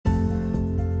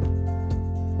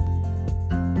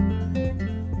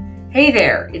Hey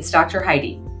there, it's Dr.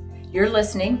 Heidi. You're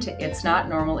listening to It's Not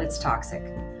Normal, It's Toxic,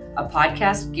 a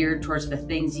podcast geared towards the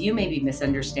things you may be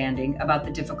misunderstanding about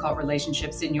the difficult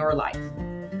relationships in your life.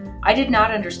 I did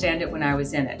not understand it when I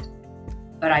was in it,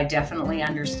 but I definitely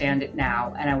understand it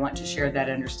now, and I want to share that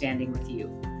understanding with you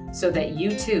so that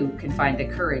you too can find the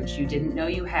courage you didn't know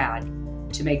you had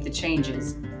to make the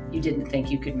changes you didn't think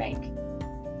you could make.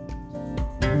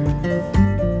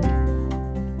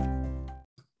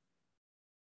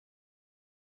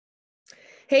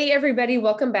 Hey, everybody.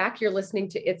 Welcome back. You're listening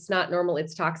to It's Not Normal,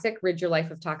 It's Toxic, Rid Your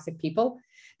Life of Toxic People.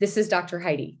 This is Dr.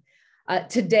 Heidi.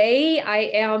 Today, I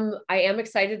am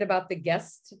excited about the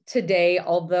guest today,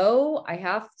 although I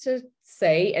have to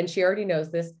say, and she already knows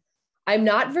this, I'm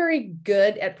not very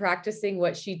good at practicing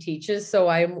what she teaches, so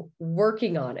I'm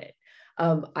working on it.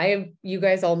 You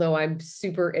guys all know I'm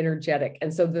super energetic.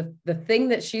 And so the thing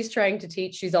that she's trying to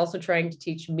teach, she's also trying to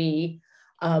teach me,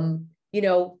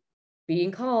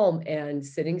 being calm and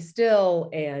sitting still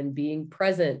and being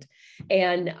present.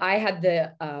 And I had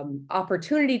the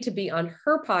opportunity to be on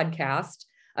her podcast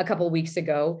a couple of weeks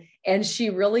ago, and she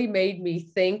really made me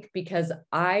think, because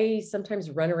I sometimes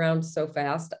run around so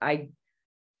fast.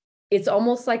 It's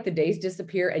almost like the days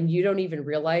disappear and you don't even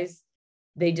realize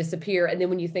they disappear. And then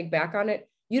when you think back on it,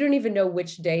 you don't even know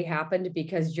which day happened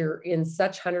because you're in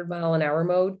such 100-mile-an-hour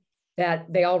mode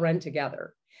that they all run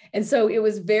together. And so it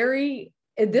was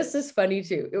and this is funny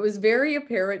too. It was very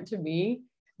apparent to me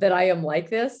that I am like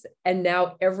this. And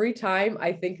now every time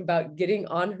I think about getting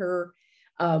on her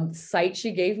site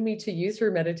she gave me to use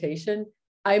for meditation,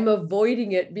 I'm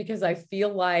avoiding it because I feel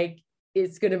like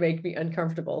it's going to make me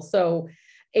uncomfortable. So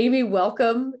Amy,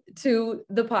 welcome to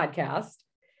the podcast.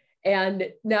 And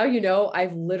now,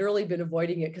 I've literally been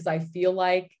avoiding it because I feel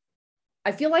like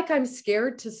I'm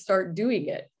scared to start doing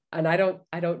it. And I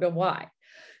don't know why.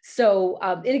 So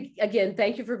again,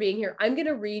 thank you for being here. I'm going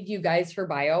to read you guys her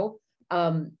bio,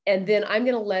 and then I'm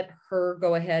going to let her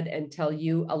go ahead and tell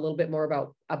you a little bit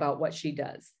more about what she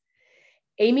does.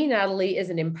 Amy Natalie is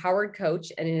an empowered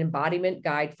coach and an embodiment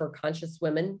guide for conscious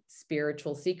women,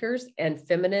 spiritual seekers, and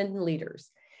feminine leaders.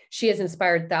 She has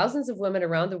inspired thousands of women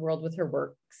around the world with her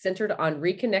work centered on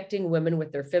reconnecting women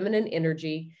with their feminine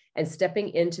energy and stepping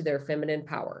into their feminine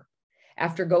power.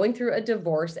 After going through a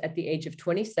divorce at the age of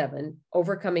 27,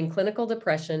 overcoming clinical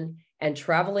depression, and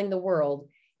traveling the world,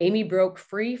 Amy broke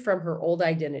free from her old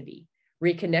identity,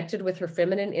 reconnected with her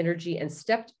feminine energy, and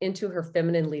stepped into her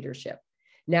feminine leadership.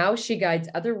 Now she guides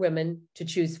other women to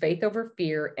choose faith over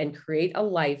fear and create a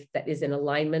life that is in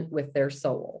alignment with their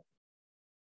soul.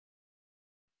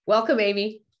 Welcome,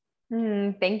 Amy.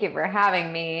 Thank you for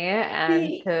having me.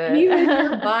 Even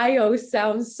your bio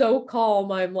sounds so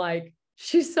calm. I'm like,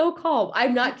 she's so calm.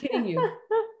 I'm not kidding you.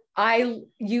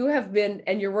 You have been,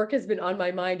 and your work has been on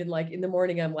my mind. And like in the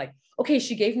morning, I'm like, okay,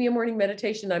 she gave me a morning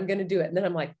meditation. I'm going to do it. And then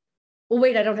I'm like, well,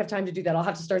 wait, I don't have time to do that. I'll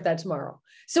have to start that tomorrow.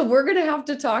 So we're going to have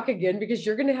to talk again, because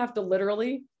you're going to have to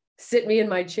literally sit me in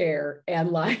my chair and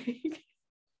like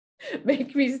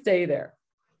make me stay there.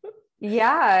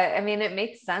 Yeah, I mean, it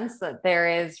makes sense that there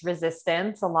is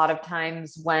resistance. A lot of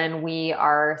times when we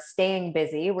are staying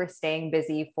busy, we're staying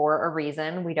busy for a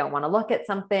reason. We don't want to look at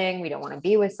something. We don't want to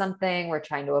be with something. We're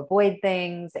trying to avoid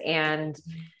things. And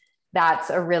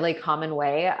that's a really common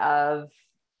way of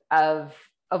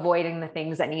avoiding the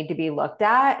things that need to be looked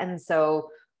at. And so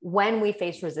when we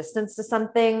face resistance to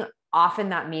something, often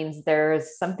that means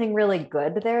there's something really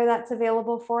good there that's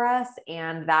available for us.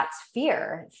 And that's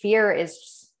fear. Fear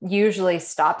usually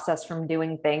stops us from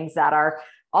doing things that are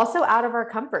also out of our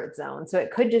comfort zone. So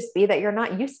it could just be that you're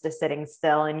not used to sitting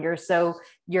still, and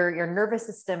your nervous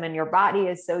system and your body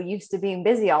is so used to being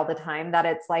busy all the time that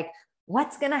it's like,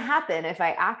 what's going to happen if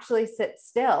I actually sit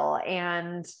still?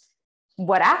 And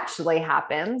what actually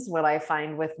happens, what I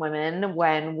find with women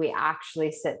when we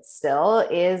actually sit still,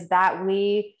 is that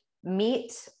we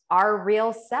meet our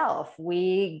real self.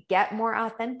 We get more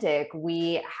authentic.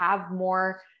 We have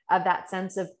more of that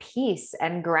sense of peace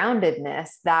and groundedness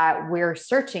that we're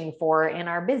searching for in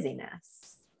our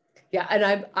busyness. Yeah.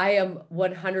 And I am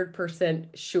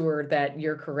 100% sure that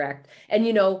you're correct. And,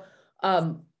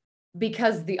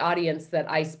 because the audience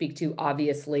that I speak to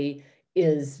obviously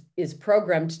is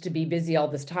programmed to be busy all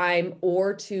this time,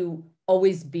 or to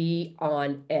always be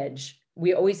on edge.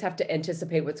 We always have to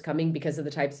anticipate what's coming because of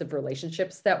the types of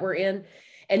relationships that we're in.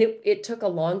 And it took a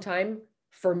long time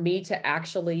for me to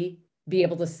actually be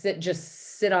able to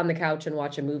sit on the couch and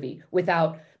watch a movie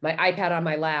without my iPad on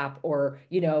my lap, or,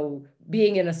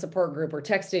 being in a support group or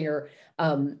texting, or,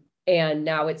 and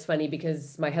now it's funny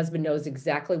because my husband knows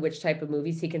exactly which type of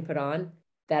movies he can put on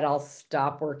that I'll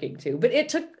stop working to. But it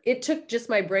took just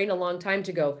my brain a long time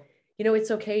to go,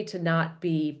 it's okay to not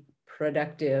be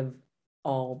productive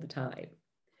all the time.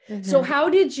 Mm-hmm. So how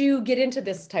did you get into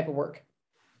this type of work?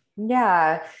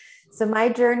 Yeah. So my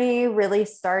journey really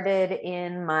started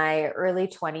in my early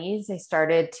 20s. I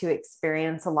started to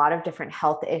experience a lot of different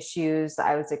health issues.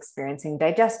 I was experiencing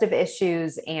digestive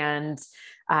issues and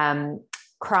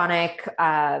chronic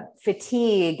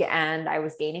fatigue, and I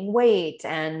was gaining weight.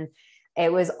 And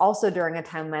it was also during a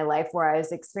time in my life where I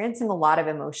was experiencing a lot of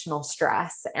emotional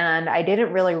stress, and I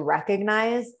didn't really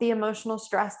recognize the emotional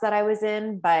stress that I was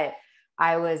in, but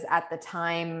I was at the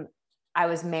time, I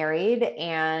was married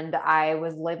and I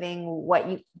was living what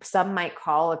some might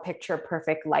call a picture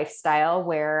perfect lifestyle,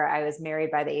 where I was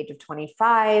married by the age of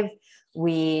 25.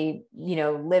 We,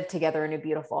 lived together in a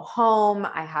beautiful home.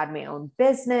 I had my own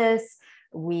business.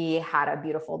 We had a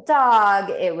beautiful dog.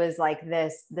 It was like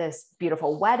this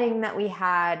beautiful wedding that we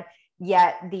had.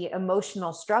 Yet the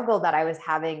emotional struggle that I was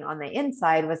having on the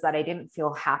inside was that I didn't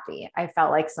feel happy. I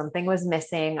felt like something was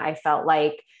missing. I felt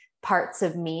like parts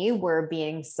of me were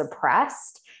being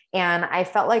suppressed. And I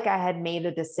felt like I had made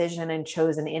a decision and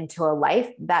chosen into a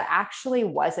life that actually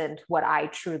wasn't what I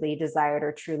truly desired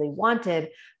or truly wanted.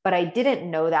 But I didn't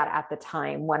know that at the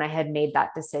time when I had made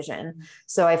that decision.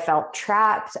 So I felt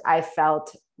trapped. I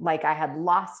felt like I had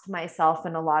lost myself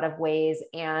in a lot of ways.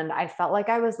 And I felt like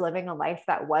I was living a life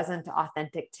that wasn't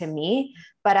authentic to me.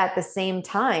 But at the same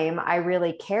time, I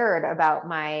really cared about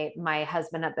my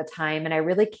husband at the time. And I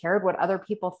really cared what other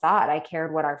people thought. I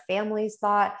cared what our families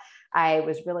thought. I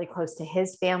was really close to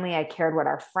his family. I cared what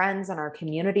our friends and our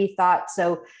community thought.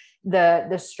 So the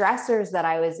stressors that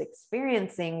I was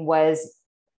experiencing was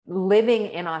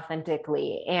living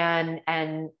inauthentically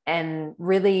and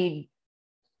really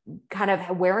kind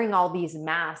of wearing all these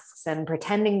masks and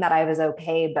pretending that I was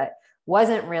okay, but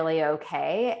wasn't really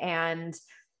okay. And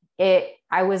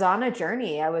I was on a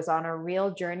journey. I was on a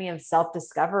real journey of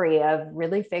self-discovery, of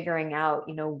really figuring out,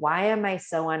 why am I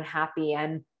so unhappy?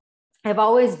 And I've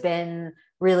always been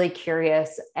really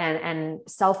curious and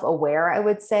self-aware, I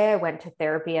would say. I went to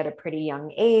therapy at a pretty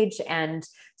young age and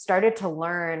started to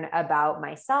learn about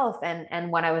myself.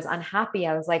 And when I was unhappy,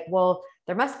 I was like, well,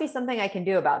 there must be something I can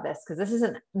do about this,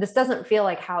 because this doesn't feel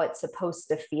like how it's supposed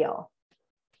to feel.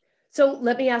 So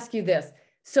let me ask you this.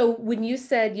 So when you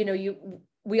said,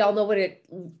 we all know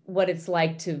what it's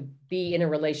like to be in a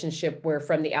relationship where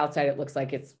from the outside it looks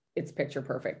like it's picture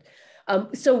perfect.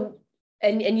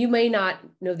 And you may not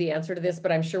know the answer to this,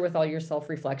 but I'm sure with all your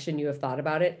self-reflection, you have thought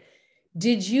about it.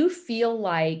 Did you feel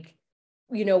like,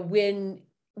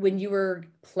 when you were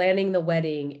planning the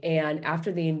wedding and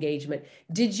after the engagement,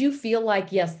 did you feel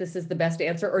like, yes, this is the best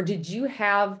answer? Or did you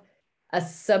have a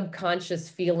subconscious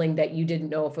feeling that you didn't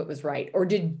know if it was right? Or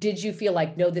did you feel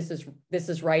like, no, this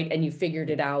is right, and you figured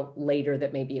it out later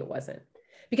that maybe it wasn't?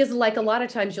 Because like a lot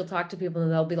of times you'll talk to people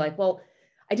and they'll be like, well,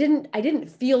 I didn't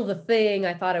feel the thing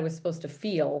I thought I was supposed to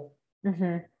feel.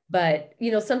 Mm-hmm. But,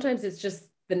 sometimes it's just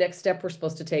the next step we're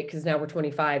supposed to take, because now we're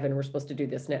 25 and we're supposed to do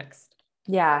this next.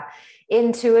 Yeah.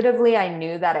 Intuitively, I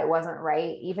knew that it wasn't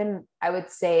right. Even I would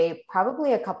say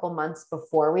probably a couple months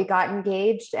before we got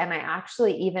engaged. And I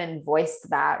actually even voiced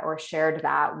that or shared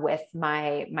that with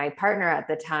my partner at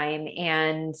the time.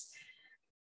 And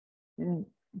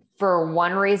for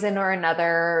one reason or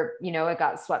another, it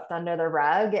got swept under the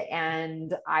rug,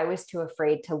 and I was too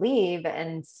afraid to leave.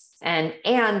 And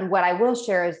what I will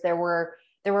share is there were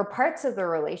parts of the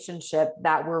relationship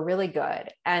that were really good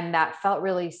and that felt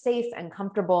really safe and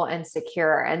comfortable and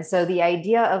secure. And so the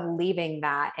idea of leaving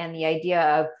that, and the idea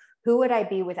of who would I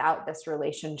be without this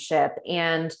relationship?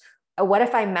 And what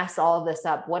if I mess all of this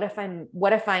up? What if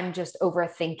I'm just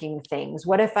overthinking things?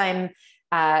 What if I'm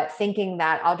thinking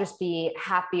that I'll just be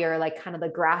happier, like kind of the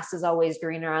grass is always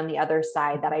greener on the other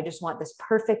side, that I just want this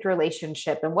perfect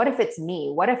relationship? And what if it's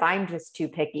me? What if I'm just too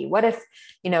picky? What if,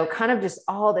 kind of just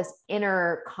all this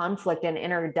inner conflict and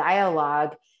inner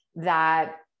dialogue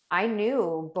that I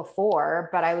knew before,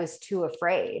 but I was too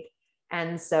afraid.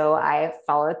 And so I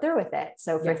followed through with it.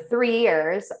 So for 3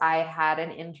 years, I had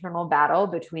an internal battle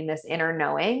between this inner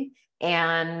knowing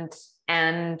and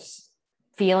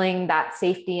feeling that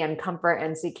safety and comfort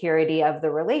and security of the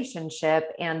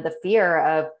relationship, and the fear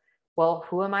of, well,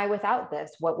 who am I without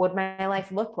this? What would my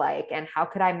life look like? And how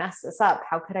could I mess this up?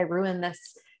 How could I ruin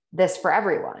this for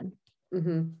everyone?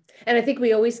 Mm-hmm. And I think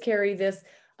we always carry this.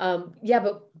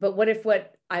 But what if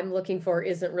what I'm looking for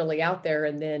isn't really out there,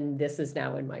 and then this is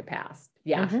now in my past?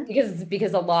 Yeah, mm-hmm.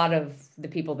 because a lot of the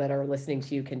people that are listening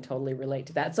to you can totally relate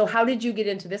to that. So how did you get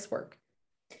into this work?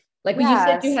 Like when you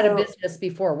said you had a business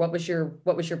before, what was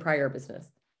your prior business?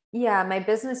 Yeah, my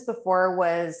business before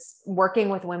was working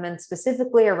with women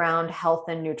specifically around health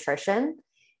and nutrition.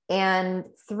 And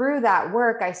through that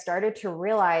work, I started to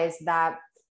realize that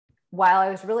while I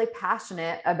was really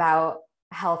passionate about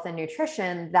health and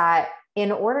nutrition, that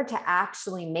in order to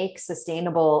actually make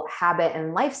sustainable habit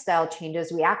and lifestyle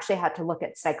changes, we actually had to look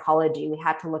at psychology. We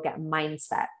had to look at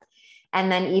mindset. And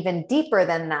then even deeper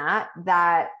than that,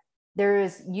 that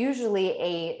there's usually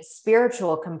a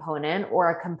spiritual component, or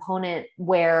a component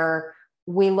where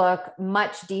we look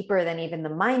much deeper than even the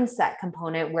mindset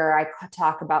component, where I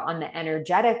talk about on the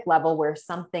energetic level, where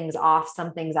something's off,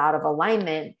 something's out of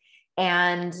alignment.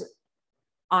 And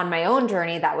on my own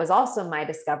journey, that was also my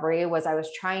discovery, was I was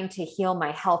trying to heal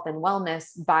my health and wellness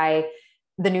by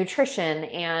the nutrition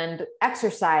and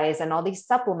exercise and all these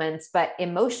supplements. But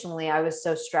emotionally, I was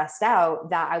so stressed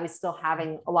out that I was still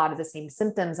having a lot of the same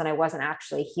symptoms and I wasn't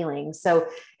actually healing. So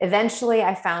eventually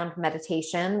I found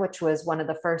meditation, which was one of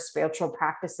the first spiritual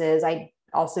practices. I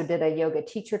also did a yoga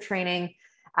teacher training.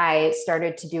 I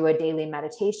started to do a daily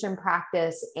meditation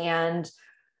practice and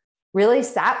really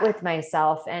sat with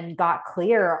myself and got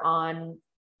clear on,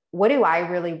 what do I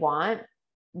really want?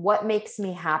 What makes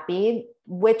me happy?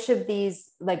 Which of these,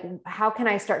 like, how can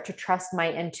I start to trust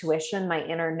my intuition, my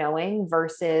inner knowing,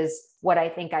 versus what I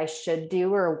think I should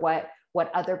do, or what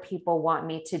other people want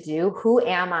me to do? Who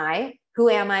am I? Who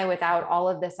am I without all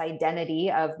of this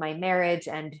identity of my marriage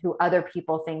and who other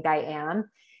people think I am?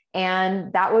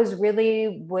 And that was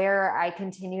really where I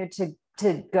continued to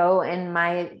go in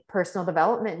my personal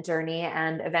development journey,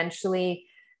 and eventually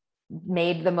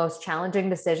made the most challenging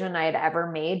decision I had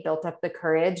ever made, built up the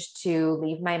courage to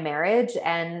leave my marriage.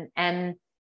 And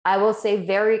I will say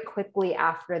very quickly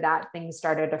after that, things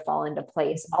started to fall into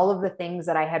place. All of the things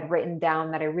that I had written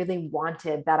down that I really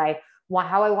wanted,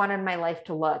 how I wanted my life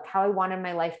to look, how I wanted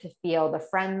my life to feel, the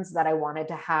friends that I wanted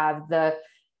to have,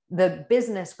 the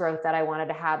business growth that I wanted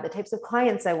to have, the types of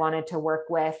clients I wanted to work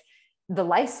with, the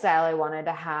lifestyle I wanted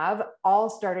to have, all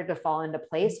started to fall into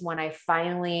place when I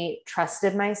finally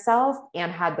trusted myself and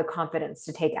had the confidence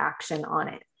to take action on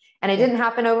it. And it didn't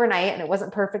happen overnight, and it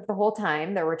wasn't perfect the whole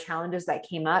time. There were challenges that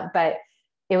came up, but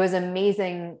it was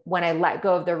amazing when I let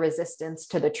go of the resistance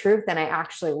to the truth and I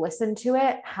actually listened to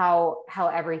it, how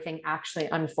everything actually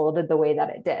unfolded the way that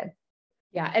it did.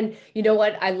 Yeah. And you know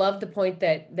what? I love the point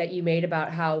that you made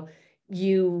about how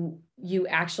you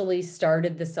actually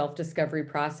started the self-discovery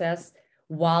process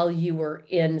while you were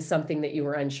in something that you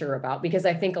were unsure about. Because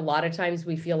I think a lot of times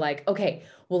we feel like, okay,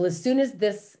 well, as soon as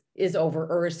this is over,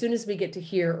 or as soon as we get to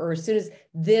here, or as soon as,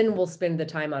 then we'll spend the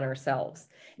time on ourselves.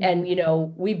 And, you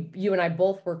know, you and I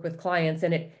both work with clients,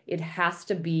 and it has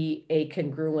to be a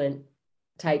congruent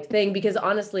type thing, because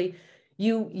honestly,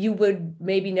 you would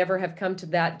maybe never have come to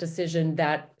that decision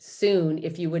that soon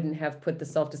if you wouldn't have put the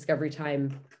self-discovery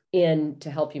time in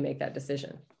to help you make that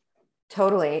decision.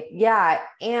 Totally. Yeah.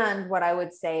 And what I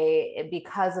would say,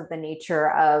 because of the nature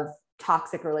of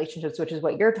toxic relationships, which is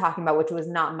what you're talking about, which was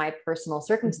not my personal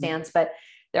circumstance, but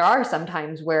there are some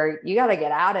times where you got to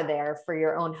get out of there for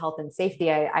your own health and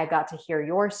safety. I got to hear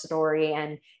your story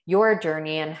and your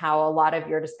journey, and how a lot of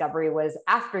your discovery was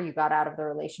after you got out of the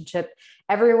relationship.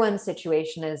 Everyone's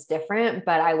situation is different,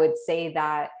 but I would say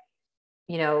that,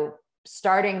 you know,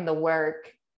 starting the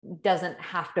work doesn't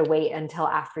have to wait until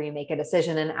after you make a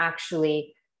decision, and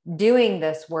actually doing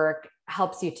this work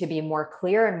helps you to be more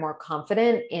clear and more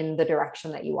confident in the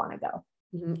direction that you want to go.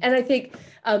 And I think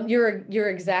you're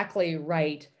exactly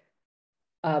right.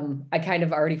 I kind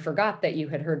of already forgot that you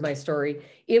had heard my story.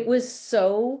 It was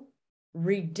so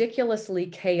ridiculously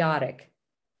chaotic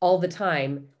all the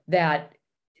time that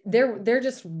there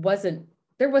wasn't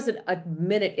a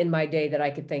minute in my day that I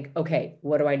could think, okay,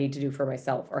 what do I need to do for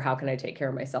myself, or how can I take care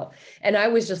of myself? And I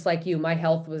was just like you, my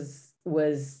health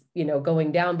was, you know,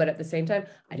 going down, but at the same time,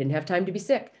 I didn't have time to be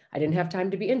sick. I didn't have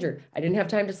time to be injured. I didn't have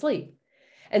time to sleep.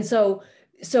 And so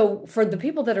for the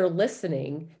people that are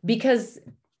listening, because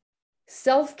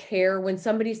self-care, when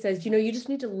somebody says, you know, you just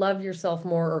need to love yourself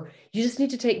more, or you just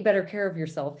need to take better care of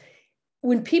yourself.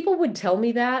 When people would tell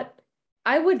me that,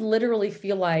 I would literally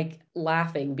feel like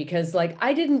laughing, because like,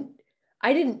 I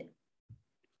didn't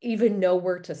even know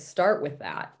where to start with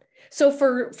that. So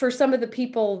for some of the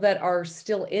people that are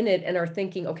still in it and are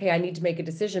thinking, okay, I need to make a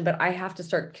decision, but I have to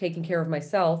start taking care of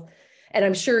myself. And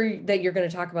I'm sure that you're going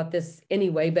to talk about this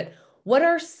anyway, but what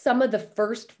are some of the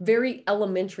first very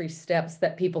elementary steps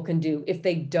that people can do if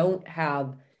they don't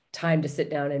have time to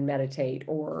sit down and meditate?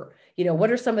 Or, you know,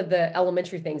 what are some of the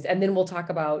elementary things? And then we'll talk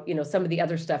about, you know, some of the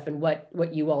other stuff and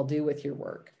what you all do with your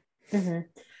work. Mm-hmm.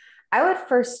 I would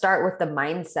first start with the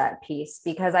mindset piece,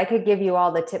 because I could give you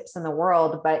all the tips in the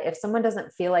world, but if someone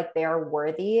doesn't feel like they are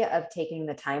worthy of taking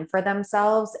the time for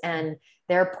themselves and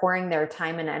they're pouring their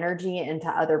time and energy into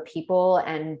other people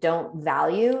and don't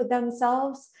value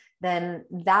themselves, then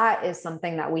that is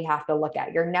something that we have to look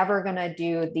at. You're never going to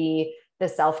do the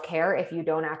self-care if you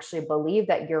don't actually believe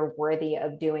that you're worthy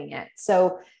of doing it.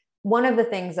 So one of the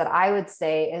things that I would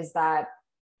say is that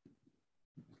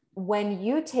when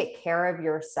you take care of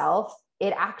yourself,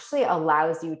 it actually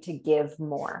allows you to give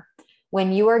more.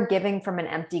 When you are giving from an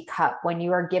empty cup, when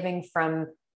you are giving from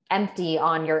empty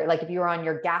on your, like if you were on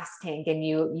your gas tank and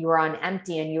you were on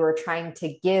empty and you were trying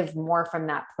to give more from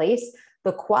that place,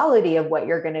 the quality of what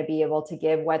you're going to be able to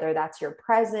give, whether that's your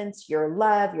presence, your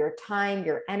love, your time,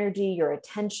 your energy, your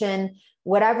attention,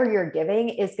 whatever you're giving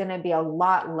is going to be a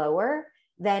lot lower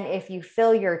than if you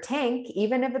fill your tank,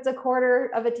 even if it's a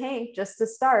quarter of a tank just to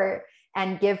start,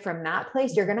 and give from that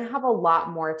place, you're going to have a lot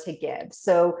more to give.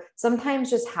 So sometimes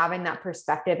just having that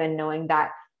perspective and knowing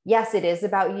that, yes, it is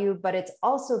about you, but it's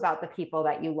also about the people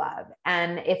that you love.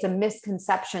 And it's a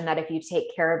misconception that if you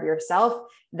take care of yourself,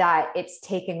 that it's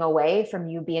taking away from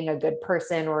you being a good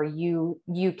person or you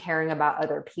caring about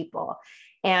other people.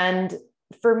 And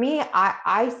for me,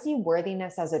 I see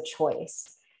worthiness as a choice.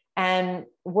 And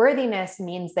worthiness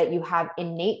means that you have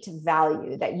innate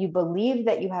value, that you believe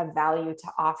that you have value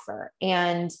to offer.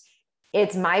 And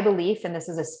it's my belief, and this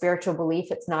is a spiritual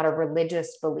belief, it's not a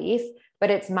religious belief,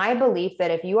 but it's my belief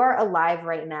that if you are alive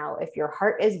right now, if your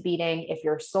heart is beating, if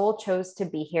your soul chose to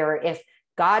be here, if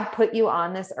God put you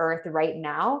on this earth right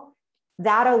now,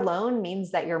 that alone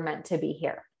means that you're meant to be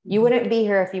here. You wouldn't be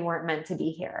here if you weren't meant to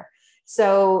be here.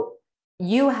 So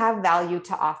you have value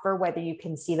to offer, whether you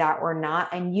can see that or not.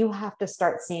 And you have to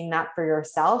start seeing that for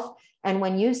yourself. And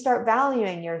when you start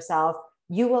valuing yourself,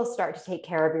 you will start to take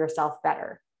care of yourself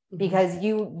better, because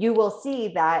you will see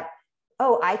that,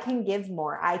 oh, I can give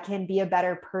more. I can be a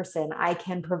better person. I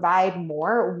can provide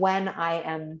more when I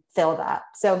am filled up.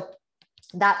 So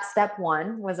that's step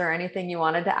one. Was there anything you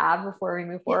wanted to add before we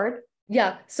move forward?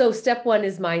 Yeah. So step one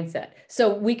is mindset.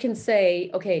 So we can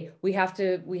say, okay, we have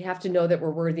to know that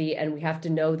we're worthy, and we have to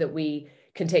know that we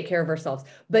can take care of ourselves.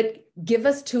 But give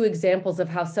us 2 examples of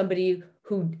how somebody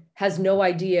who has no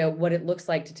idea what it looks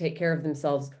like to take care of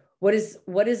themselves, what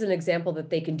is an example that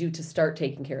they can do to start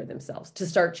taking care of themselves, to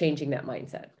start changing that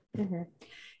mindset? Mm-hmm.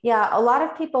 Yeah, a lot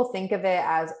of people think of it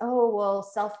as, oh, well,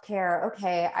 self-care.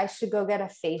 Okay, I should go get a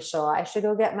facial. I should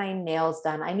go get my nails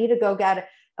done. I need to go get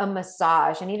a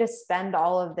massage. I need to spend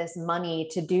all of this money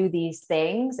to do these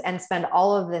things and spend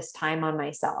all of this time on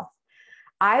myself.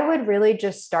 I would really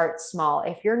just start small.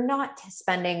 If you're not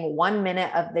spending 1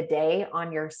 minute of the day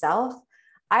on yourself,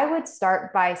 I would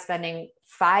start by spending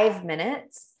 5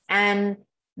 minutes. And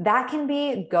that can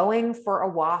be going for a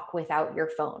walk without your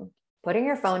phone, putting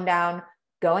your phone down,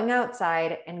 going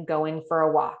outside and going for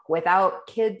a walk without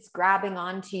kids grabbing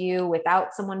onto you,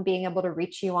 without someone being able to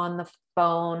reach you on the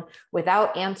phone,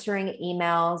 without answering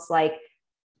emails, like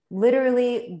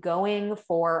literally going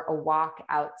for a walk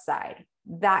outside.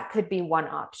 That could be one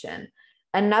option.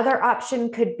 Another option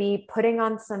could be putting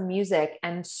on some music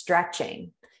and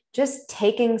stretching, just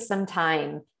taking some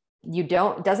time.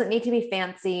 Doesn't need to be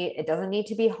fancy. It doesn't need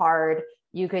to be hard.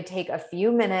 You could take a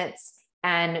few minutes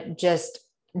and just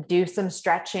do some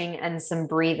stretching and some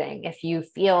breathing. If you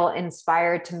feel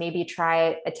inspired to maybe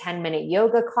try a 10-minute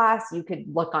yoga class, you could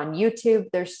look on YouTube.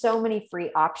 There's so many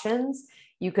free options.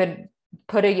 You could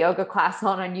put a yoga class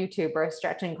on YouTube or a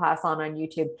stretching class on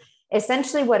YouTube.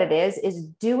 Essentially what it is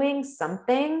doing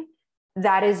something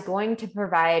that is going to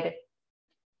provide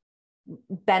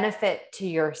benefit to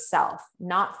yourself,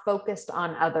 not focused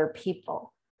on other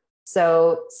people.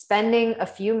 So spending a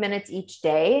few minutes each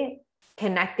day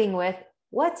connecting with,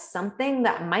 what's something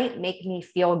that might make me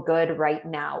feel good right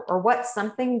now? Or what's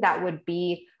something that would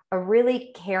be a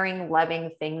really caring,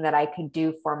 loving thing that I could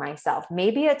do for myself?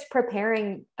 Maybe it's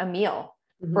preparing a meal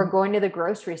or going to the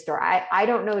grocery store. I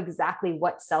don't know exactly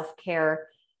what self-care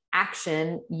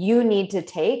action you need to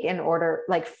take in order,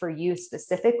 like for you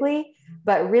specifically,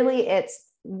 but really it's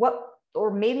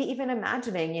or maybe even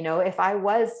imagining, if I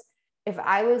was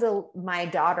my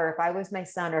daughter, if I was my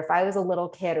son, or if I was a little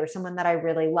kid or someone that I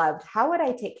really loved, how would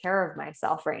I take care of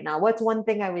myself right now? What's one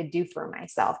thing I would do for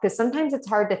myself? Because sometimes it's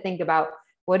hard to think about,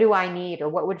 what do I need or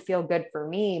what would feel good for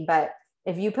me? But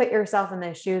if you put yourself in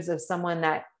the shoes of someone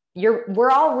that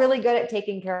we're all really good at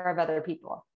taking care of other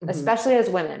people, especially as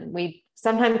women. We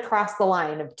sometimes cross the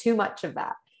line of too much of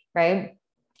that, right?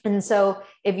 And so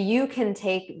if you can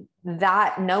take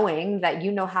that knowing that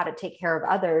you know how to take care of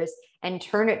others and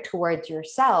turn it towards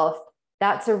yourself,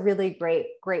 that's a really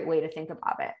great way to think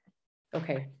about it.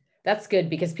 Okay. That's good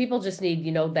because people just need,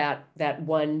 that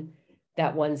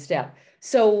one step.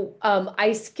 So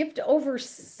I skipped over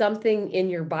something in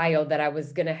your bio that I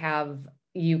was going to have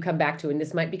you come back to, and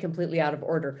this might be completely out of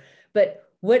order, but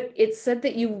what it said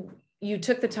that you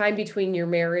took the time between your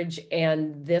marriage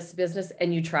and this business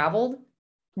and you traveled.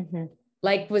 Mm-hmm.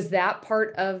 Like, was that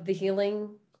part of the healing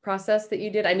process that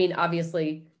you did? I mean,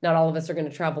 obviously not all of us are going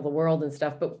to travel the world and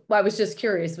stuff, but I was just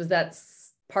curious, was that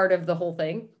part of the whole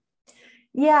thing?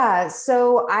 Yeah.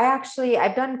 So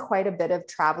I've done quite a bit of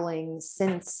traveling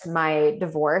since my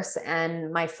divorce.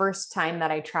 And my first time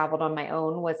that I traveled on my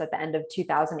own was at the end of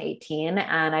 2018.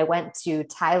 And I went to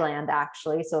Thailand,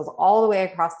 actually. So it was all the way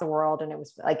across the world. And it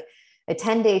was like a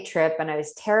 10-day trip. And I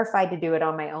was terrified to do it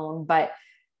on my own. But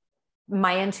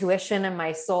my intuition and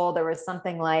my soul, there was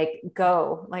something like,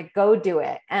 go do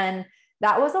it. And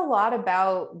that was a lot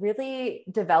about really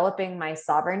developing my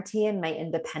sovereignty and my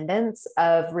independence,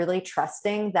 of really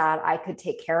trusting that I could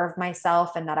take care of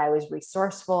myself and that I was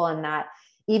resourceful, and that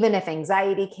even if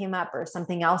anxiety came up or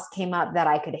something else came up, that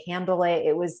I could handle it.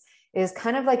 It was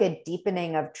kind of like a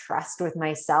deepening of trust with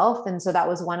myself. And so that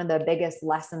was one of the biggest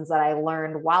lessons that I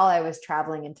learned while I was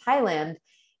traveling in Thailand.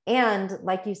 And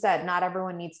like you said, not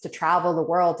everyone needs to travel the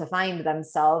world to find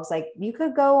themselves. Like, you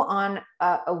could go on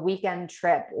a weekend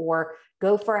trip or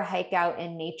go for a hike out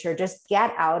in nature. Just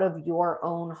get out of your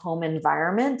own home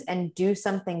environment and do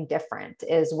something different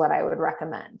is what I would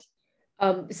recommend.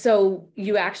 So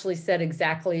you actually said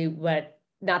exactly what,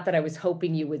 not that I was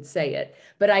hoping you would say it,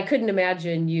 but I couldn't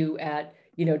imagine you at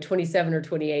 27 or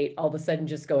 28, all of a sudden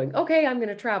just going, okay, I'm going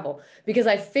to travel, because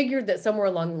I figured that somewhere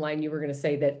along the line, you were going to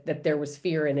say that there was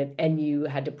fear in it and you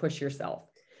had to push yourself.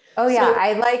 Oh yeah.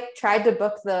 I tried to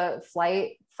book the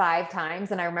flight 5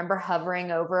 times. And I remember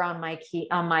hovering over on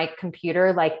my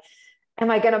computer, like,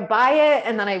 am I going to buy it?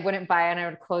 And then I wouldn't buy it and I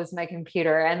would close my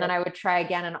computer, and then I would try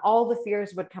again. And all the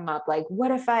fears would come up. Like,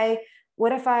 what if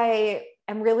I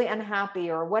am really unhappy,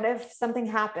 or what if something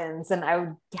happens? And I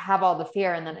would have all the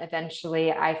fear. And then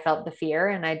eventually I felt the fear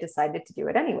and I decided to do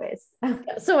it anyways.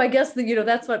 So I guess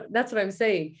that's what I'm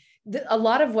saying. A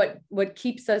lot of what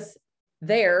keeps us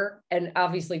there, and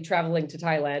obviously traveling to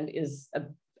Thailand is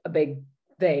a big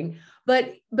thing,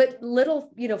 but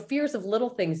little, fears of little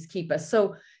things keep us.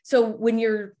 So when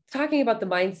you're talking about the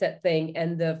mindset thing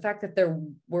and the fact that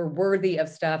we're worthy of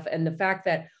stuff, and the fact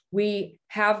that we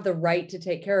have the right to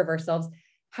take care of ourselves,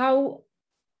 how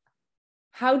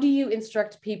do you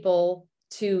instruct people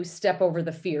to step over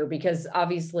the fear? Because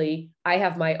obviously I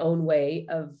have my own way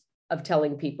of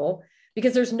telling people,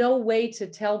 because there's no way to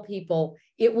tell people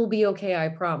it will be okay, I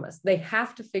promise. They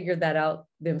have to figure that out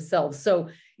themselves. So,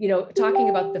 talking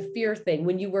about the fear thing,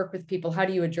 when you work with people, how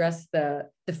do you address the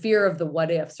fear of the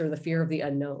what ifs or the fear of the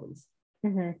unknowns?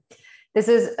 Mm-hmm. This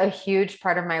is a huge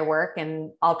part of my work,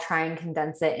 and I'll try and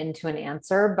condense it into an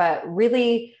answer, but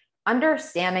really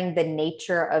understanding the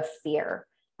nature of fear,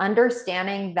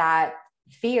 understanding that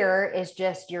fear is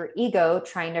just your ego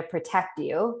trying to protect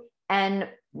you. And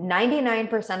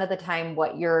 99% of the time,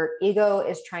 what your ego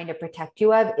is trying to protect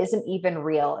you of isn't even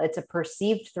real. It's a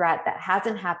perceived threat that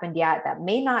hasn't happened yet, that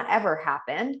may not ever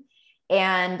happen.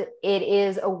 And it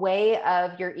is a way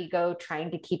of your ego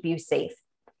trying to keep you safe.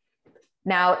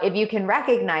 Now, if you can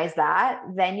recognize that,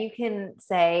 then you can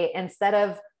say, instead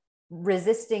of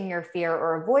resisting your fear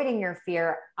or avoiding your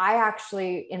fear, I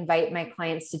actually invite my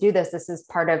clients to do this. This is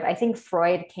part of, I think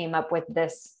Freud came up with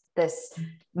this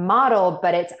model,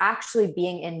 but it's actually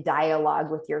being in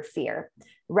dialogue with your fear,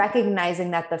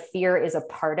 recognizing that the fear is a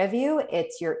part of you,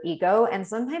 it's your ego, and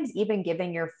sometimes even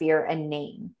giving your fear a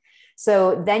name.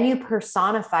 So then you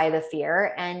personify the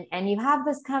fear and you have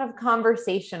this kind of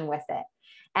conversation with it.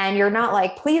 And you're not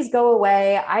like, please go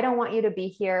away, I don't want you to be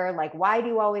here. Like, why do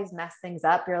you always mess things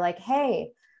up? You're like,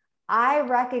 hey, I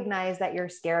recognize that you're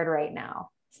scared right now.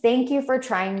 Thank you for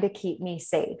trying to keep me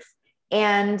safe.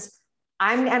 And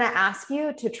I'm going to ask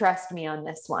you to trust me on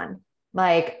this one.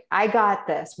 Like, I got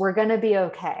this. We're going to be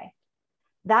okay.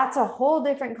 That's a whole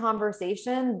different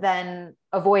conversation than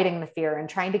avoiding the fear and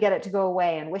trying to get it to go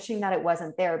away and wishing that it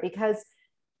wasn't there, because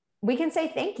we can say,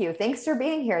 thank you. Thanks for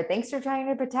being here. Thanks for trying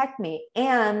to protect me.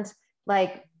 And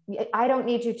like, I don't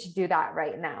need you to do that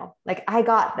right now. Like, I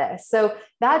got this. So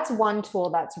that's one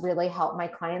tool that's really helped my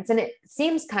clients. And it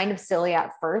seems kind of silly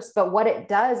at first, but what it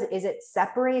does is it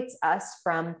separates us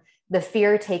from the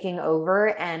fear taking over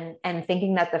and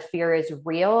thinking that the fear is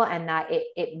real and that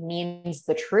it means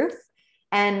the truth,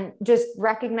 and just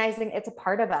recognizing it's a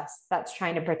part of us that's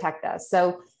trying to protect us.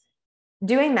 So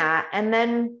doing that. And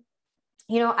then,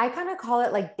 I kind of call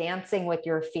it like dancing with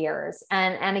your fears.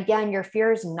 And again, your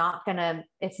fear is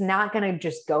it's not going to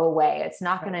just go away. It's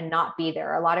not going to not be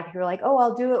there. A lot of people are like, oh,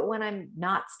 I'll do it when I'm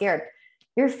not scared.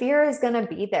 Your fear is going to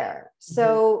be there.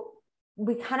 So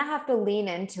we kind of have to lean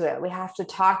into it. We have to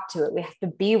talk to it. We have to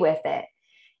be with it.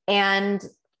 And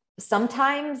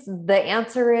sometimes the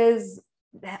answer is,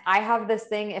 I have this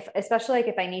thing, especially like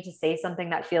if I need to say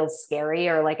something that feels scary,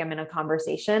 or like I'm in a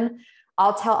conversation,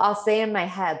 I'll say in my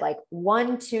head, like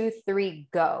 1, 2, 3,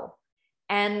 go.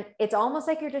 And it's almost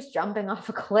like you're just jumping off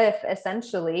a cliff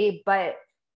essentially, but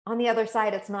on the other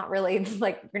side, it's not really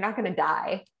like, you're not going to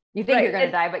die. You think you're going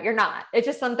to die, but you're not. It's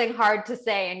just something hard to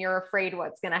say, and you're afraid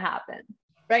what's going to happen.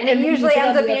 Right. And it usually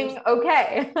ends up being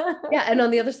okay. Yeah. And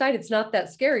on the other side, it's not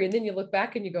that scary. And then you look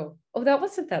back and you go, oh, that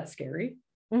wasn't that scary.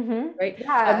 Right.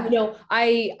 Yeah.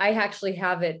 I actually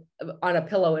have it on a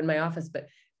pillow in my office, but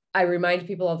I remind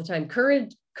people all the time,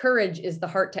 courage is the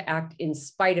heart to act in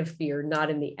spite of fear, not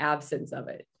in the absence of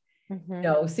it.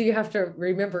 So you have to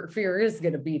remember fear is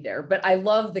going to be there, but I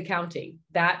love the counting.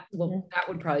 That would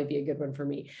probably be a good one for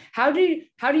me.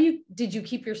 Did you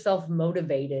keep yourself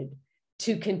motivated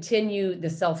to continue the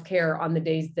self-care on the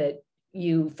days that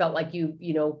you felt like you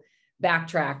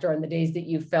backtracked, or on the days that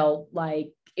you felt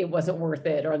like it wasn't worth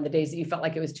it, or on the days that you felt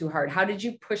like it was too hard? How did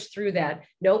you push through that?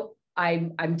 Nope,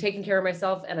 I'm taking care of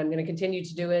myself and I'm going to continue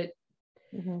to do it.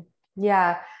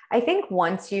 Yeah. I think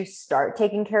once you start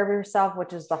taking care of yourself,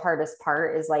 which is the hardest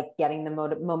part, is like getting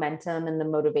the momentum and the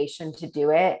motivation to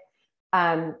do it.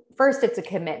 First, it's a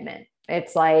commitment.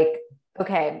 It's like,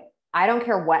 okay, I don't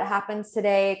care what happens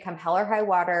today, come hell or high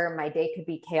water. My day could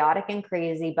be chaotic and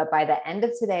crazy, but by the end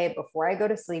of today, before I go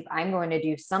to sleep, I'm going to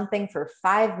do something for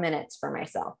 5 minutes for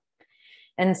myself.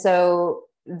 And so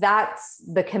that's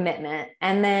the commitment.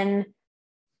 And then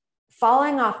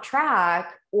falling off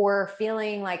track, or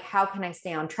feeling like, how can I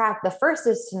stay on track? The first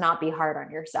is to not be hard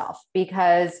on yourself,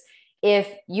 because if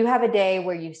you have a day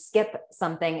where you skip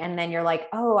something and then you're like,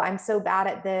 oh, I'm so bad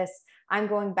at this, I'm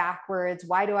going backwards,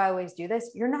 why do I always do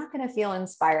this? You're not going to feel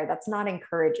inspired. That's not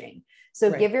encouraging. So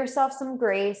give yourself some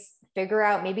grace, figure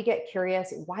out, maybe get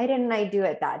curious. Why didn't I do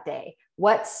it that day?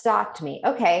 What stopped me?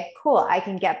 Okay, cool. I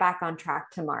can get back on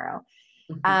track tomorrow.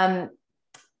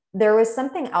 There was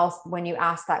something else when you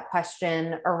asked that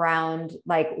question around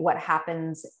like what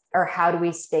happens, or how do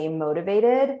we stay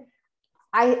motivated?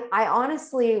 I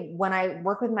honestly, when I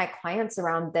work with my clients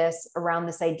around this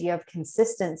idea of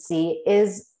consistency,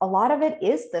 is a lot of it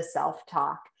is the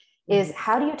self-talk. Is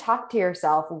how do you talk to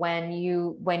yourself when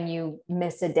you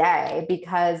miss a day?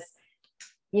 Because,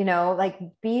 like,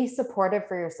 be supportive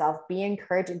for yourself, be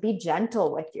encouraged, be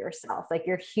gentle with yourself. Like,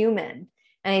 you're human.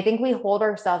 And I think we hold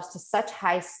ourselves to such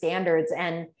high standards,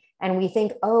 and we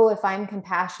think, oh, if I'm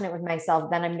compassionate with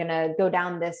myself, then I'm going to go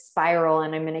down this spiral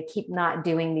and I'm going to keep not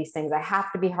doing these things. I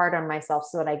have to be hard on myself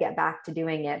so that I get back to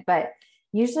doing it. But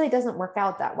usually it doesn't work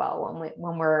out that well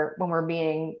when we're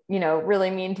being, really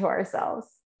mean to ourselves.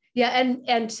 Yeah.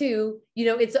 And two,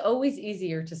 it's always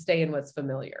easier to stay in what's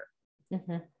familiar,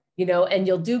 and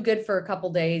you'll do good for a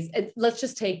couple days. And let's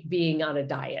just take being on a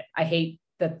diet. I hate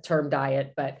the term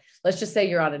diet, but let's just say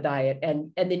you're on a diet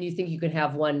and then you think you can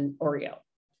have one Oreo.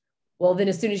 Well, then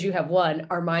as soon as you have one,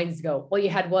 our minds go, well,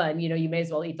 you had one, you may as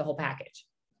well eat the whole package.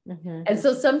 And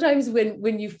so sometimes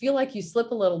when you feel like you slip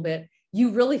a little bit,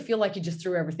 you really feel like you just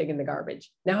threw everything in the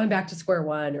garbage. Now I'm back to square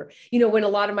one. Or, when a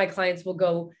lot of my clients will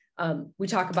go, we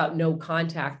talk about no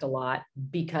contact a lot,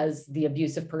 because the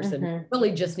abusive person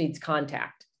really just needs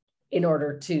contact in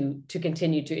order to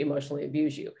continue to emotionally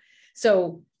abuse you.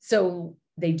 So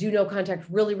they do no contact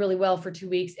really, really well for 2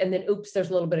 weeks. And then, oops, there's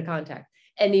a little bit of contact.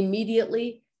 And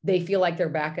immediately they feel like they're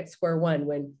back at square one,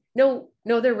 when no,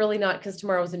 they're really not, because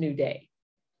tomorrow's a new day.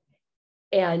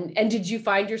 And did you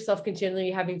find yourself continually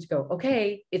having to go,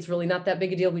 okay, it's really not that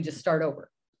big a deal. We just start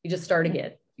over. You just start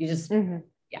again. You just,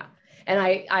 yeah. And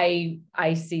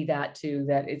I see that too,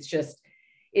 that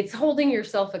it's holding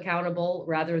yourself accountable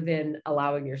rather than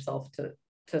allowing yourself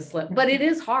to slip. But it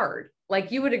is hard. Like,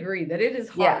 you would agree that it is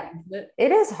hard. Yeah,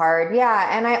 it is hard.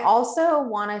 Yeah. And I also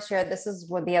want to share, this is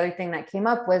what the other thing that came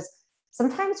up was,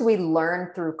 sometimes we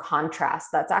learn through contrast.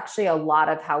 That's actually a lot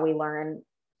of how we learn.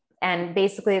 And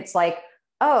basically it's like,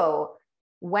 oh,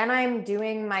 when I'm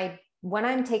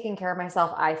taking care of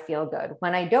myself, I feel good.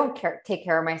 When I don't take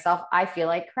care of myself, I feel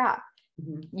like crap.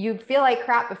 You feel like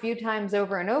crap a few times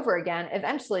over and over again.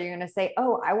 Eventually you're going to say,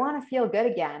 oh, I want to feel good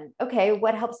again. Okay,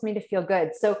 what helps me to feel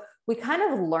good? So we kind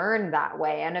of learn that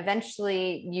way. And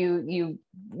eventually you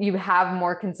have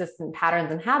more consistent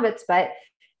patterns and habits, but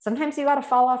sometimes you got to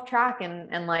fall off track and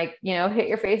hit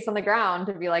your face on the ground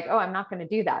to be like, oh, I'm not going to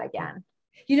do that again.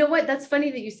 You know what? That's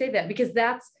funny that you say that, because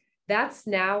that's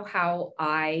now how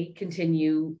I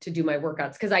continue to do my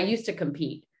workouts. Cause I used to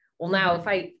compete. Well, now if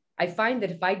I find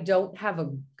that if I don't have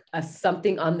a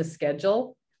something on the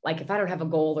schedule, like if I don't have a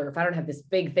goal or if I don't have this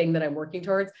big thing that I'm working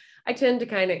towards, I tend to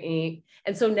kind of eat.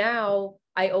 And so now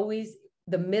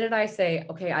the minute I say,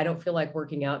 okay, I don't feel like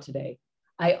working out today,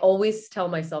 I always tell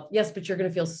myself, yes, but you're going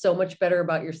to feel so much better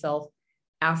about yourself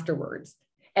afterwards.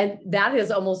 And that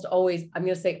is almost always, I'm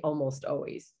going to say almost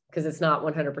always, because it's not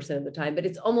 100% of the time, but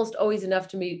it's almost always enough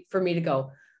for me to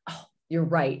go, oh, you're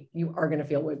right. You are going to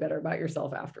feel way better about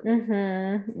yourself afterwards.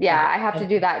 Yeah, I have to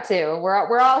do that too.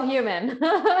 We're all human.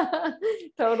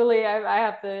 Totally. I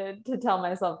have to tell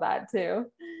myself that too.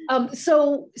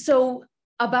 So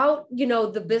about,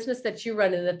 the business that you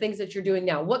run and the things that you're doing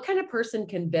now, what kind of person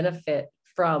can benefit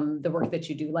from the work that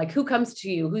you do? Like, who comes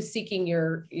to you? Who's seeking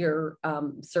your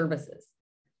services?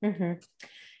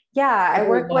 Yeah, I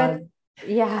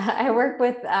work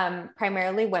with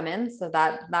primarily women. So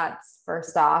that's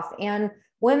first off, and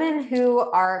women who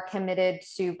are committed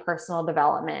to personal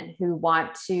development, who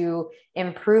want to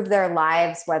improve their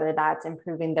lives, whether that's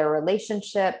improving their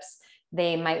relationships.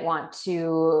 They might want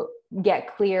to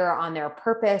get clear on their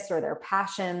purpose or their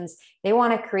passions. They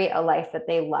want to create a life that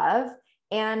they love.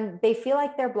 And they feel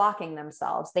like they're blocking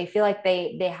themselves. They feel like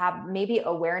they have maybe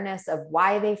awareness of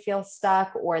why they feel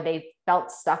stuck, or they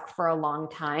felt stuck for a long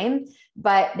time,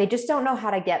 but they just don't know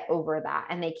how to get over that.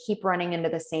 And they keep running into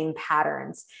the same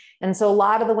patterns. And so a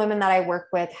lot of the women that I work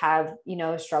with have,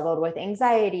 struggled with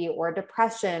anxiety or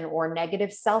depression or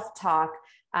negative self-talk,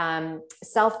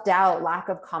 self-doubt, lack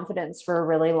of confidence for a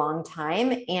really long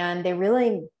time. And they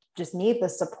really just need the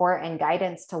support and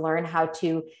guidance to learn how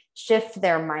to shift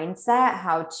their mindset,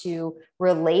 how to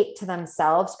relate to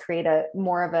themselves, create a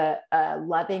more of a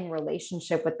loving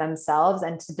relationship with themselves,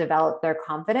 and to develop their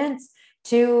confidence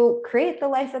to create the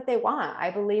life that they want.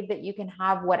 I believe that you can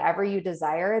have whatever you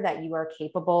desire, that you are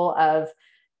capable of,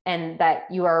 and that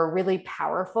you are really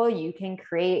powerful. You can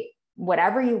create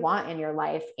whatever you want in your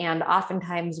life. And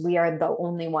oftentimes we are the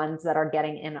only ones that are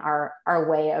getting in our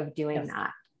way of doing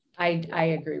that.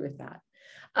 I agree with that.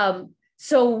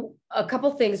 So a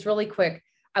couple things really quick.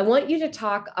 I want you to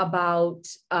talk about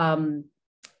a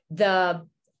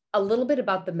little bit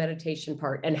about the meditation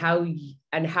part and how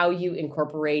you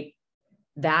incorporate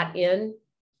that in.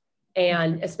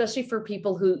 And especially for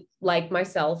people who, like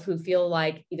myself, who feel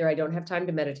like either I don't have time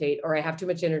to meditate, or I have too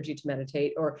much energy to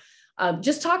meditate, or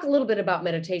just talk a little bit about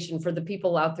meditation for the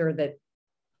people out there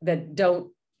that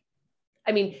don't,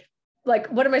 I mean, like,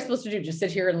 what am I supposed to do? Just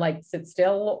sit here and like sit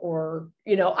still? Or,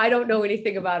 I don't know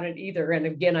anything about it either. And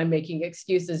again, I'm making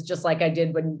excuses just like I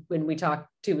did when we talked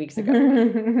 2 weeks ago.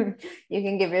 You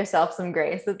can give yourself some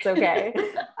grace. It's okay.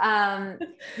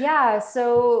 Yeah.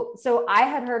 So I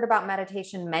had heard about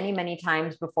meditation many, many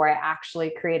times before I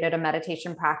actually created a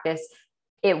meditation practice.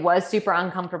 It was super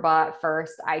uncomfortable at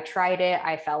first. I tried it.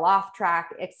 I fell off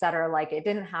track, et cetera. Like, it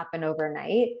didn't happen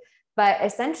overnight. But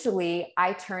essentially,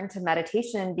 I turned to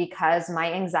meditation because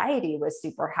my anxiety was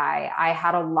super high. I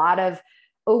had a lot of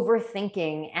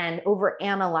overthinking and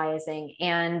overanalyzing,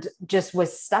 and just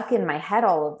was stuck in my head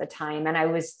all of the time. And I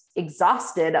was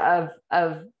exhausted of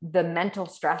the mental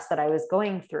stress that I was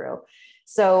going through.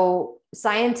 So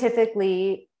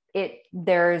scientifically,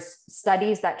 there's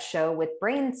studies that show with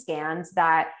brain scans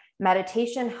that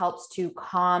meditation helps to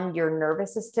calm your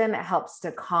nervous system. It helps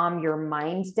to calm your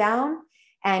mind down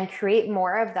and create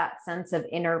more of that sense of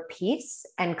inner peace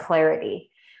and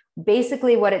clarity.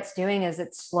 Basically, what it's doing is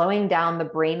it's slowing down the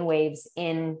brain waves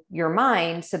in your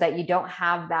mind so that you don't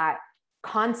have that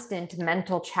constant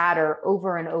mental chatter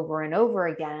over and over and over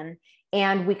again.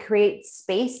 And we create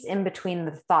space in between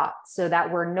the thoughts so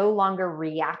that we're no longer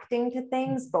reacting to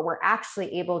things, but we're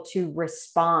actually able to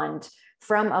respond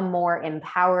from a more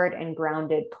empowered and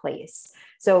grounded place.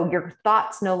 So your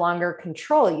thoughts no longer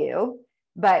control you,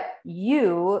 but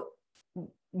you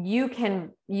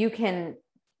can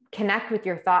connect with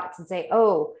your thoughts and say,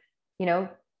 oh,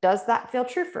 does that feel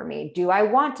true for me? Do I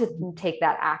want to take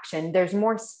that action? There's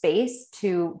more space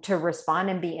to respond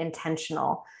and be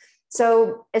intentional.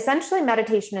 So essentially,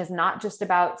 meditation is not just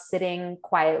about sitting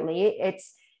quietly.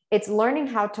 It's learning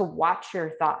how to watch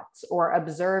your thoughts or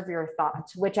observe your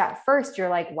thoughts, which at first you're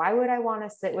like, why would I want to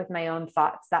sit with my own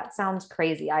thoughts? That sounds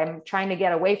crazy. I'm trying to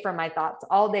get away from my thoughts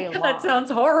all day long. That sounds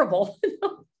horrible.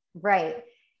 Right.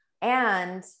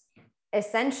 And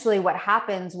essentially what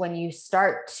happens when you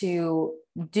start to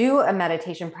do a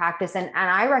meditation practice, and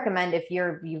I recommend, if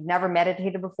you've never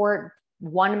meditated before,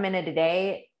 1 minute a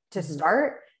day to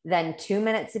start, than 2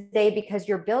 minutes a day, because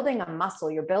you're building a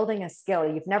muscle, you're building a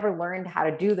skill. You've never learned how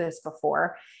to do this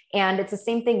before. And it's the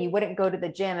same thing. You wouldn't go to the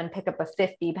gym and pick up a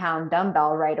 50-pound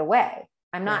dumbbell right away.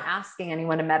 I'm not asking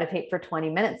anyone to meditate for 20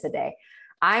 minutes a day.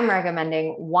 I'm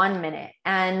recommending 1 minute.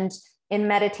 And in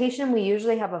meditation, we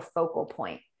usually have a focal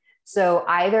point. So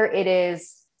either it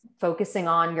is focusing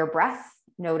on your breath,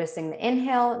 noticing the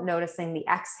inhale, noticing the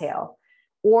exhale,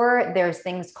 or there's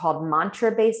things called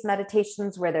mantra-based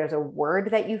meditations where there's a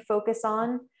word that you focus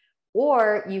on,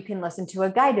 or you can listen to a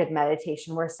guided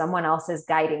meditation where someone else is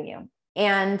guiding you.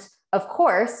 And of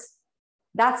course,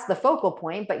 that's the focal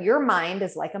point, but your mind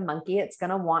is like a monkey. It's going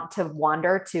to want to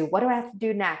wander to, what do I have to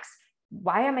do next?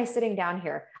 Why am I sitting down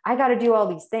here? I got to do all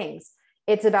these things.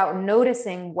 It's about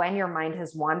noticing when your mind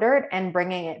has wandered and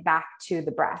bringing it back to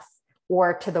the breath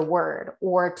or to the word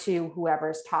or to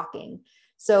whoever's talking.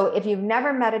 So if you've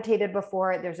never meditated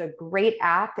before, there's a great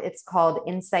app. It's called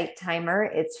Insight Timer.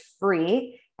 It's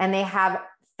free, and they have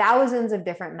thousands of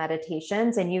different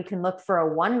meditations, and you can look for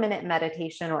a 1-minute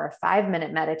meditation or a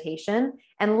 5-minute meditation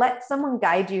and let someone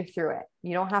guide you through it.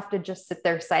 You don't have to just sit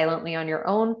there silently on your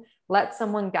own. Let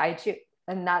someone guide you.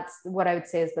 And that's what I would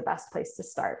say is the best place to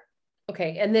start.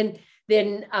 Okay. And then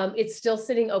it's still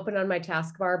sitting open on my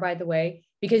taskbar, by the way,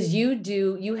 because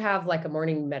you have like a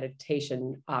morning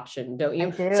meditation option, don't you?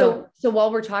 I do. So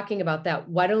while we're talking about that,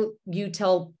 why don't you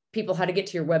tell people how to get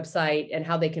to your website and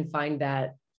how they can find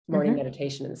that morning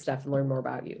meditation and stuff and learn more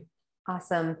about you?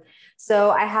 Awesome. So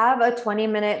I have a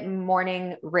 20-minute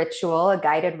morning ritual, a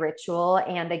guided ritual.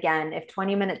 And again, if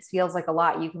 20 minutes feels like a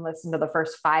lot, you can listen to the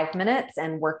first 5 minutes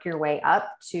and work your way up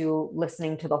to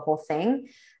listening to the whole thing.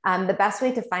 The best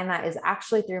way to find that is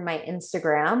actually through my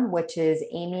Instagram, which is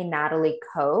Amy Natalie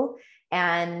Co.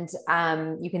 And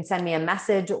you can send me a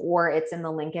message, or it's in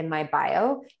the link in my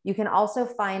bio. You can also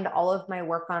find all of my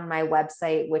work on my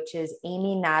website, which is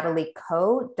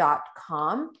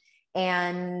amynatalieco.com.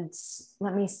 And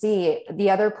let me see, the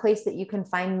other place that you can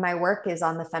find my work is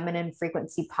on the Feminine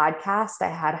Frequency podcast. I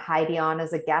had Heidi on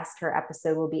as a guest. Her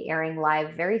episode will be airing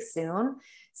live very soon.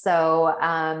 So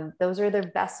those are the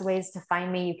best ways to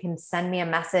find me. You can send me a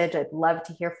message. I'd love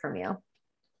to hear from you.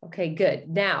 Okay, good.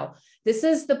 Now, this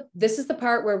is the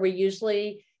part where we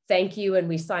usually thank you and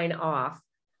we sign off.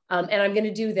 And I'm going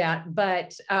to do that.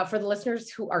 But for the listeners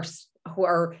who are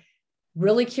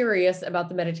really curious about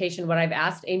the meditation, what I've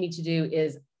asked Amy to do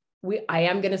is I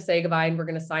am going to say goodbye and we're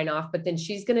going to sign off, but then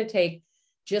she's going to take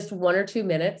just 1 or 2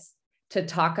 minutes to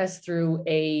talk us through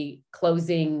a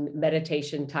closing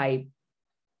meditation type.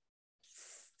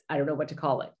 I don't know what to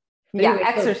call it. But Yeah. anyway,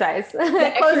 Exercise, closing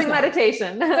exercise.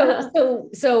 Meditation.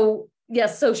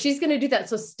 Yes. So she's going to do that.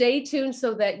 So stay tuned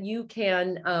so that you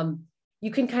can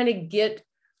kind of get,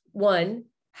 1,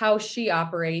 how she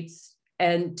operates,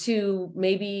 and 2,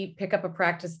 maybe pick up a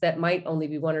practice that might only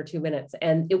be 1 or 2 minutes.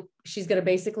 And she's going to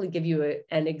basically give you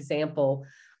an example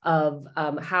of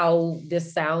how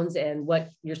this sounds and what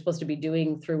you're supposed to be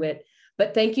doing through it.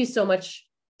 But thank you so much.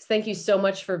 Thank you so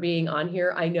much for being on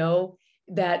here. I know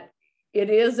that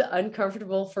it is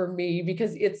uncomfortable for me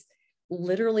because it's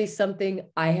literally something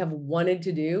I have wanted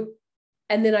to do.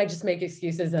 And then I just make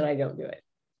excuses and I don't do it.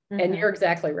 And you're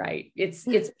exactly right. It's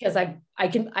because I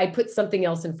put something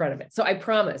else in front of it. So I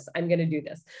promise I'm going to do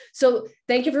this. So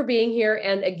thank you for being here.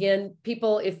 And again,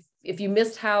 people, if you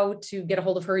missed how to get a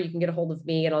hold of her, you can get a hold of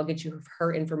me and I'll get you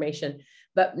her information.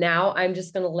 But now I'm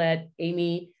just going to let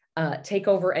Amy take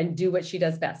over and do what she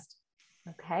does best.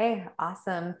 Okay,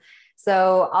 awesome.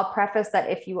 So I'll preface that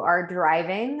if you are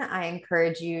driving, I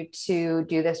encourage you to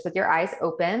do this with your eyes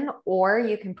open, or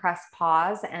you can press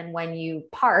pause. And when you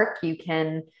park, you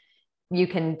can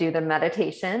do the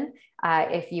meditation.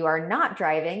 If you are not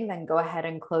driving, then go ahead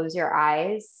and close your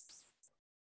eyes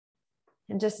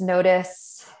and just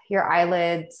notice your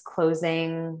eyelids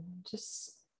closing.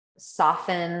 Just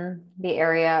soften the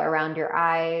area around your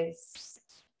eyes,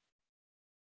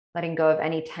 letting go of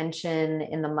any tension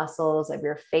in the muscles of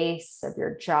your face, of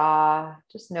your jaw,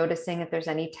 just noticing if there's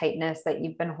any tightness that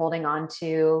you've been holding on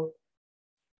to.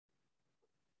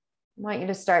 I want you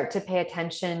to start to pay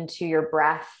attention to your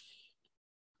breath.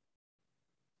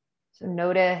 So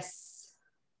notice,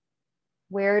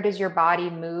 where does your body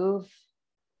move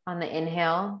on the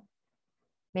inhale?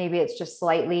 Maybe it's just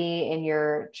slightly in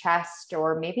your chest,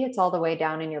 or maybe it's all the way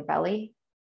down in your belly.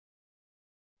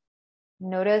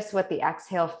 Notice what the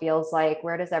exhale feels like.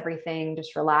 Where does everything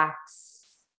just relax?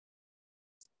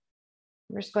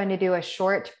 We're just going to do a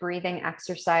short breathing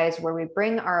exercise where we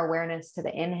bring our awareness to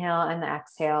the inhale and the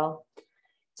exhale.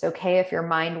 It's okay if your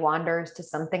mind wanders to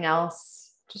something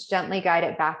else. Just gently guide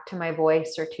it back to my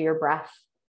voice or to your breath.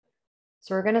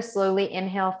 So we're going to slowly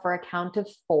inhale for a count of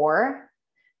 4.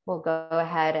 We'll go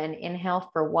ahead and inhale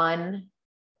for 1,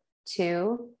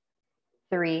 2,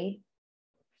 3,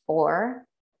 4.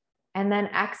 And then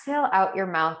exhale out your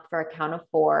mouth for a count of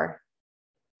 4,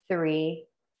 3,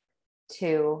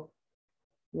 2,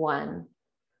 1.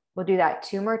 We'll do that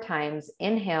 2 more times.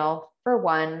 Inhale for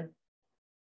 1,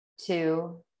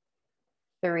 2,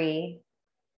 3,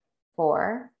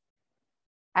 4.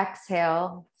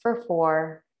 Exhale for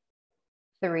 4,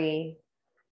 3,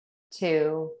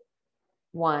 2,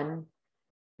 1.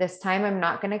 This time I'm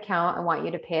not going to count. I want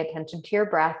you to pay attention to your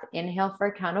breath. Inhale for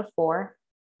a count of 4.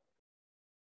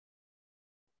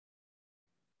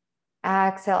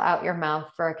 Exhale out your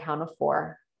mouth for a count of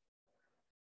 4.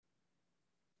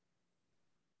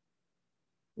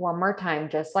 One more time,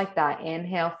 just like that.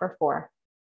 Inhale for 4.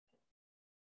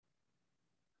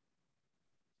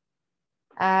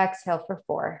 Exhale for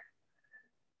 4.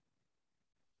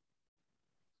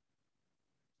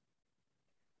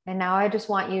 And now I just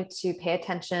want you to pay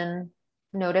attention.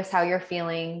 Notice how you're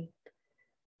feeling.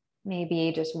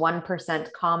 Maybe just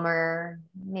 1% calmer.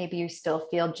 Maybe you still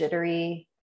feel jittery.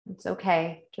 It's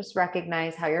okay. Just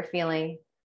recognize how you're feeling.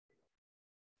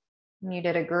 You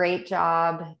did a great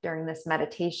job during this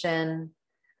meditation.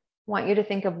 I want you to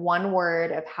think of one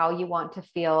word of how you want to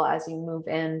feel as you move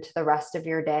into the rest of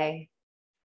your day.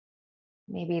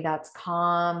 Maybe that's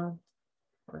calm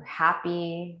or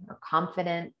happy or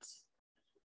confident.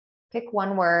 Pick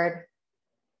one word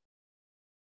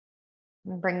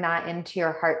and bring that into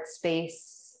your heart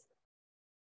space.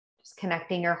 Just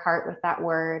connecting your heart with that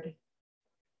word.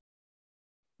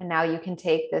 And now you can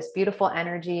take this beautiful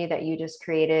energy that you just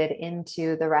created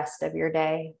into the rest of your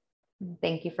day.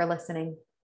 Thank you for listening.